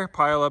up here,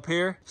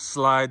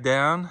 slide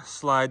down,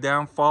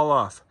 fall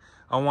off.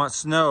 I want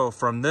snow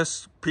from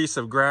this piece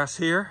of grass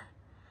here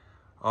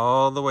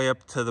all the way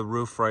up to the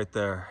roof right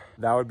there.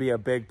 That would be a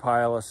big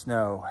pile of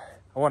snow.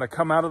 I want to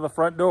come out of the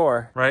front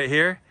door right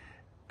here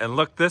and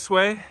look this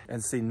way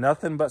and see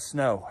nothing but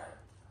snow.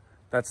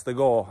 That's the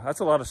goal. That's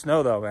a lot of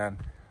snow though, man.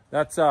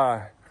 That's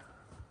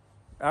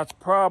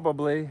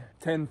probably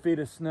 10 feet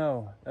of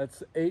snow.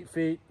 That's 8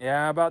 feet.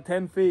 Yeah, about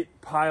 10 feet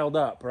piled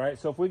up, right?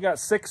 So if we got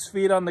 6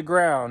 feet on the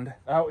ground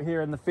out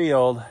here in the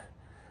field,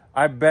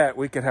 I bet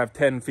we could have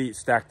 10 feet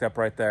stacked up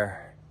right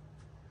there.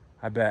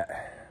 I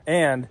bet.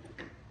 And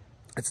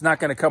it's not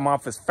gonna come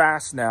off as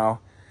fast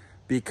now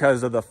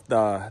because of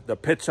the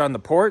pitch on the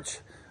porch.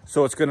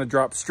 So it's gonna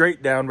drop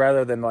straight down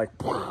rather than like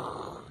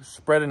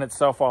spreading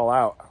itself all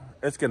out.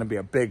 It's gonna be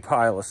a big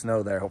pile of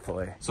snow there,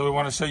 hopefully. So we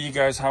wanna show you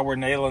guys how we're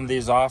nailing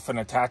these off and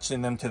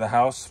attaching them to the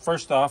house.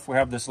 First off, we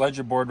have this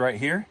ledger board right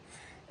here,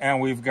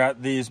 and we've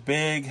got these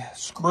big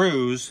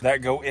screws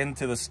that go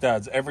into the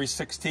studs. Every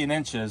 16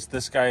 inches,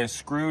 this guy is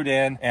screwed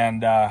in,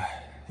 and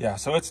yeah,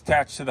 so it's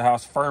attached to the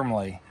house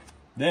firmly.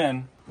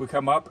 Then we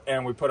come up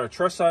and we put our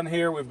truss on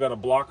here. We've got a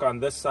block on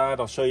this side.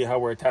 I'll show you how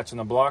we're attaching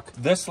the block.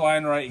 This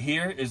line right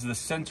here is the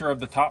center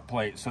of the top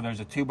plate. So there's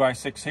a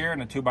 2x6 here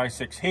and a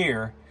 2x6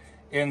 here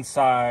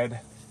inside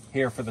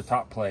here for the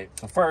top plate.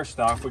 So first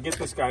off, we get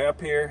this guy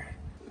up here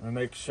and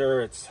make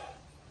sure it's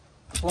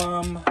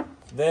plumb.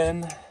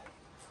 Then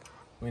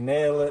we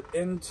nail it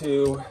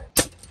into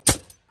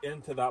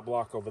that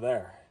block over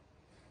there.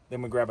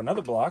 Then we grab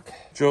another block.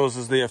 Jules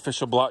is the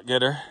official block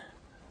getter.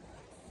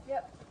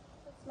 Yep,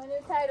 that's my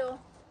new title.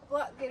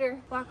 Block getter,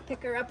 block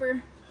picker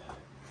upper.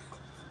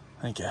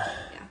 Thank you.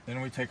 Yeah. Then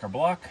we take our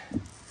block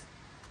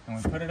and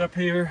we put it up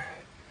here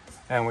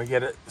and we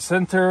get it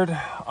centered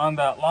on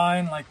that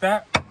line like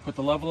that. Put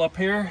the level up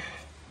here.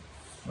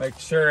 Make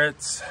sure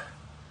it's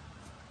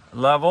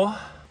level.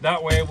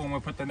 That way when we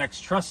put the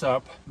next truss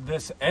up,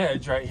 this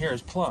edge right here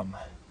is plumb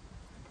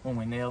when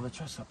we nail the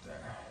truss up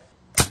there.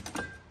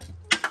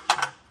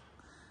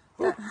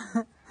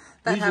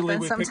 That Usually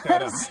happens we pick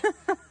that up. sometimes.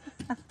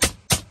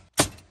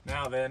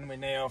 Now then we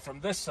nail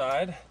from this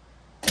side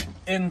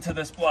into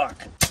this block.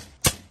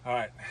 All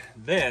right,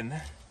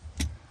 then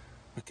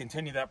we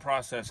continue that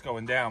process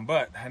going down,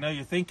 but I know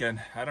you're thinking,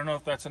 I don't know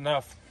if that's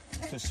enough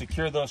to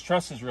secure those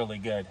trusses really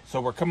good.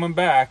 So we're coming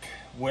back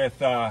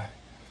with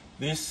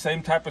these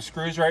same type of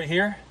screws right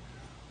here.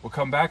 We'll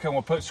come back and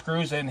we'll put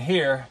screws in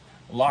here,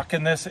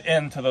 locking this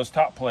into those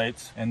top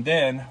plates. And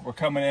then we're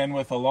coming in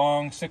with a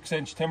long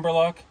 6-inch timber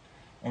lock,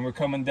 and we're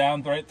coming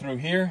down right through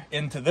here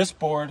into this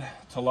board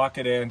to lock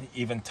it in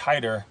even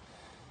tighter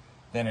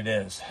than it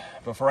is.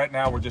 But for right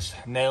now, we're just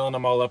nailing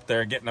them all up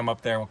there, getting them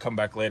up there. We'll come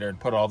back later and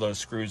put all those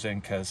screws in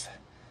because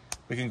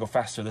we can go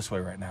faster this way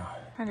right now.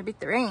 Trying to beat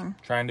the rain.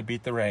 Trying to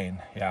beat the rain,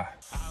 yeah.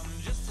 I'm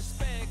just a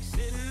speck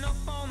sitting up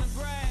on the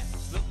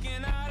grass,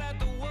 looking out at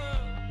the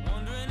world,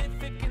 wondering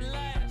if it can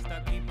last. I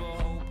keep a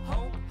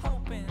hope,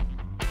 hoping.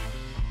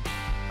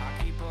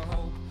 I keep a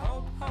hope,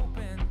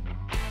 hoping.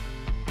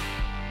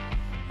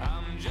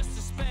 I'm just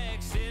a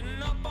speck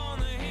sitting up on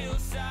the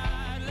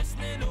hillside,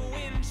 listening to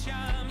wind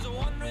chimes,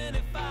 wondering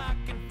if I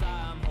can fly.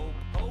 I'm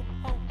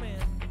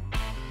hoping.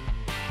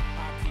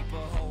 I keep a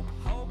hope,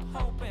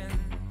 hoping.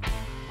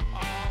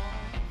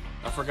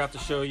 I forgot to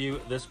show you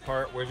this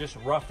part. We're just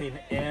roughing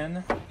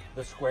in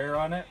the square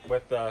on it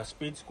with the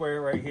speed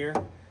square right here.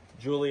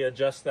 Julie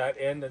adjusts that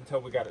end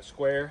until we got it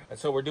square. And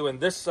so we're doing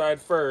this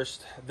side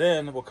first,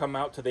 then we'll come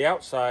out to the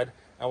outside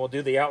and we'll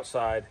do the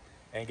outside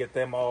and get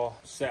them all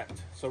set.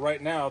 So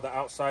right now the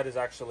outside is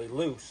actually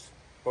loose,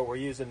 but we're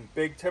using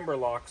big timber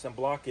locks and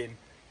blocking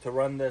to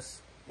run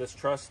this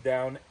truss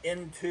down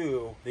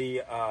into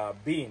the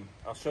beam.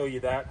 I'll show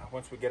you that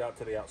once we get out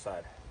to the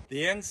outside.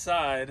 The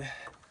inside,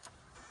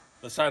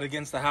 the side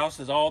against the house,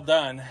 is all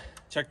done.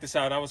 Check this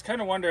out. I was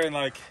kind of wondering,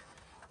 like,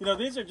 you know,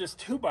 these are just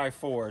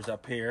 2x4s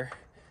up here.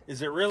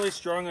 Is it really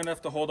strong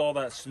enough to hold all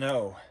that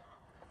snow?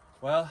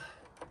 Well,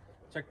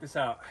 check this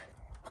out.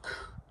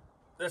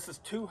 This is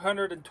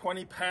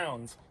 220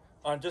 pounds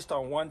on just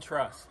on one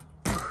truss.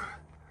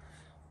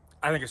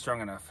 I think it's strong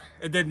enough.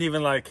 It didn't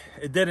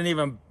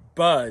even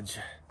budge.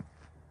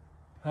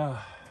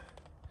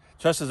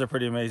 Trusses are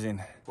pretty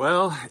amazing.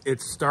 Well,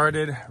 it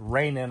started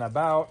raining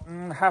about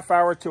half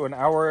hour to an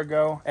hour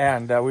ago,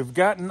 and we've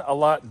gotten a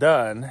lot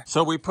done.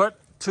 So we put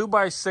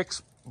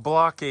 2x6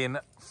 blocking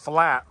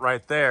flat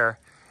right there,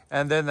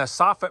 and then the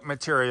soffit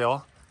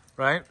material,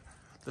 right?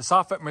 The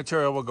soffit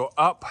material will go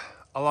up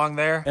along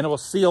there and it will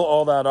seal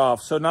all that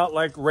off. So not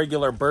like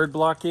regular bird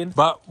blocking,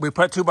 but we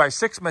put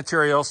 2x6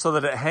 material so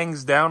that it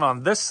hangs down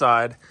on this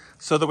side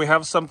so that we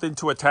have something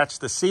to attach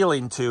the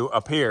ceiling to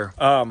up here.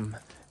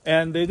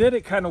 And they did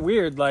it kind of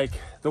weird, like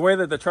the way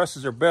that the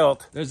trusses are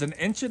built, there's an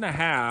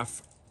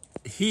 1.5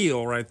 inch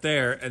heel right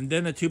there and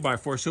then a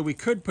 2x4. So we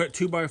could put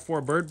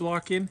 2x4 bird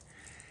blocking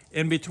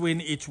in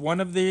between each one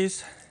of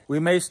these. We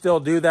may still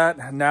do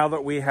that now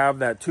that we have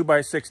that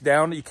 2x6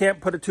 down. You can't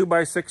put a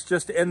 2x6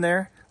 just in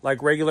there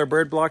like regular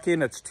bird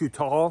blocking. It's too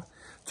tall.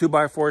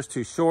 2x4 is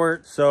too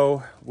short.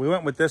 So we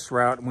went with this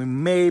route, and we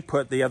may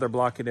put the other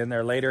blocking in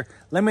there later.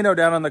 Let me know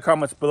down in the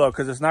comments below,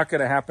 because it's not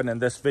going to happen in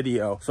this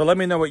video. So let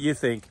me know what you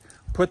think.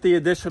 Put the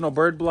additional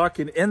bird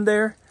blocking in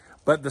there,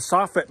 but the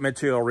soffit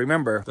material,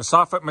 remember, the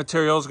soffit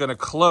material is going to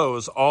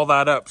close all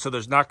that up, so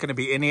there's not going to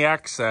be any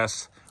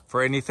access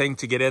for anything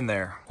to get in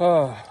there.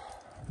 Oh,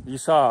 you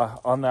saw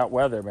on that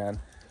weather, man,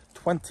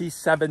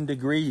 27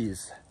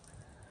 degrees.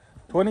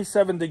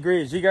 27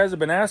 degrees. You guys have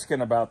been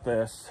asking about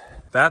this.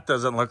 That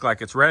doesn't look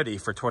like it's ready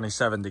for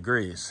 27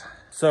 degrees.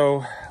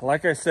 So,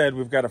 like I said,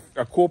 we've got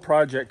a cool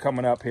project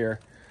coming up here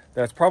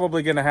that's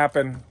probably going to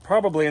happen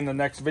probably in the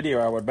next video,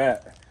 I would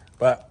bet.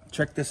 But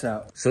check this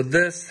out. So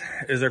this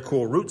is our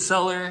cool root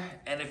cellar.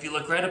 And if you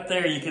look right up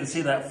there, you can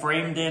see that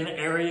framed in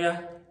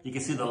area. You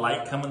can see the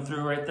light coming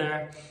through right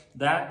there.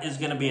 That is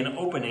going to be an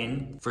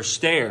opening for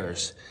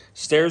stairs.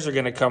 Stairs are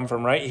going to come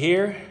from right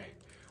here,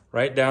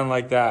 right down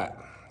like that,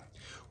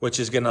 which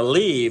is going to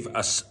leave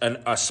a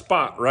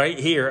spot right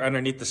here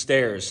underneath the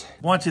stairs.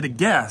 I want you to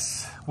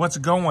guess what's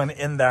going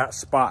in that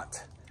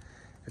spot.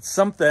 It's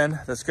something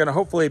that's going to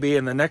hopefully be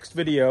in the next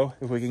video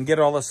if we can get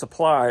all the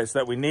supplies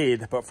that we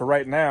need. But for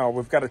right now,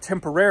 we've got to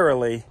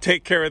temporarily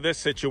take care of this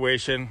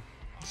situation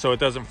so it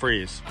doesn't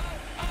freeze.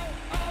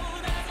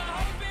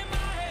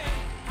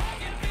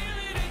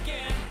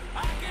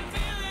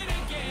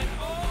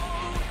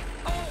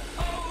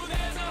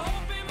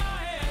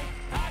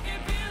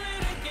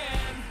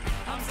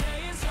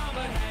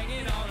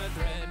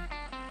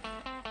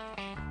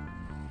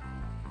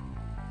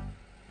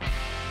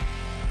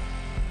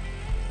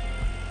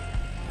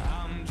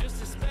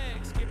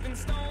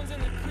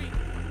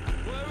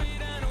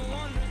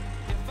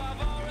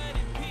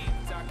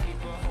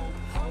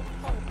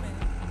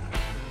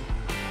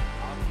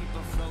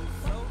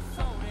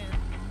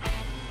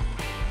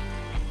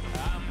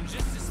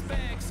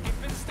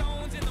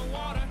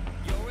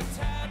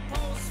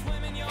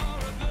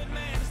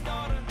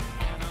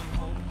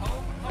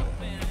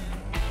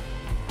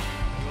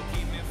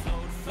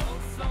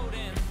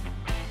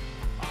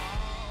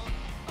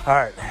 All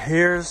right,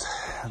 here's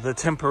the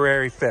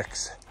temporary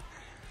fix.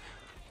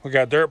 We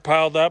got dirt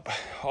piled up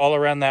all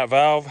around that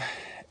valve,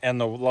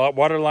 and the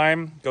water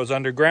line goes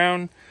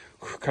underground,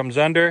 comes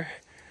under,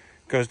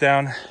 goes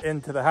down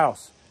into the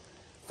house.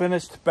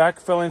 Finished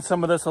backfilling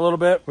some of this a little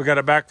bit. We got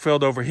it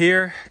backfilled over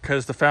here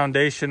because the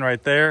foundation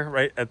right there,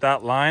 right at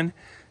that line,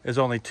 is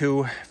only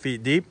 2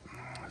 feet deep.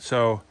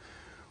 So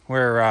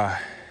we're,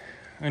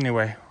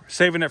 anyway,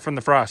 saving it from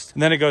the frost.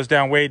 And then it goes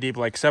down way deep,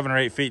 like 7 or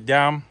 8 feet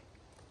down.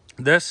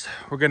 This,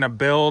 we're gonna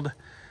build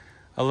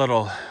a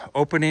little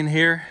opening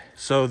here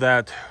so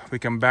that we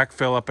can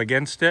backfill up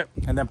against it,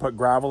 and then put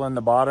gravel in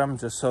the bottom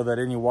just so that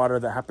any water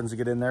that happens to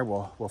get in there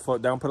will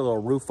float down. Put a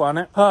little roof on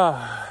it.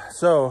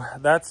 So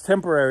that's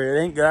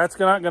temporary. That's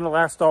not going to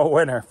last all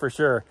winter for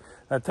sure.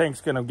 That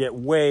tank's going to get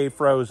way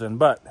frozen,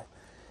 but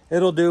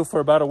it'll do for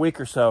about a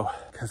week or so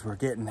because we're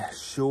getting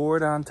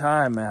short on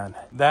time, man.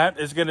 That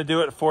is going to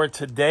do it for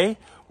today.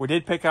 We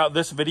did pick out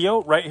this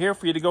video right here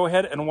for you to go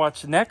ahead and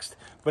watch next.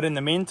 But in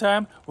the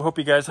meantime, we hope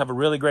you guys have a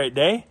really great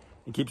day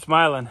and keep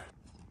smiling.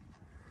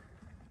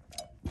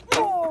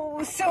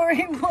 Oh,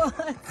 sorry,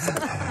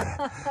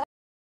 what?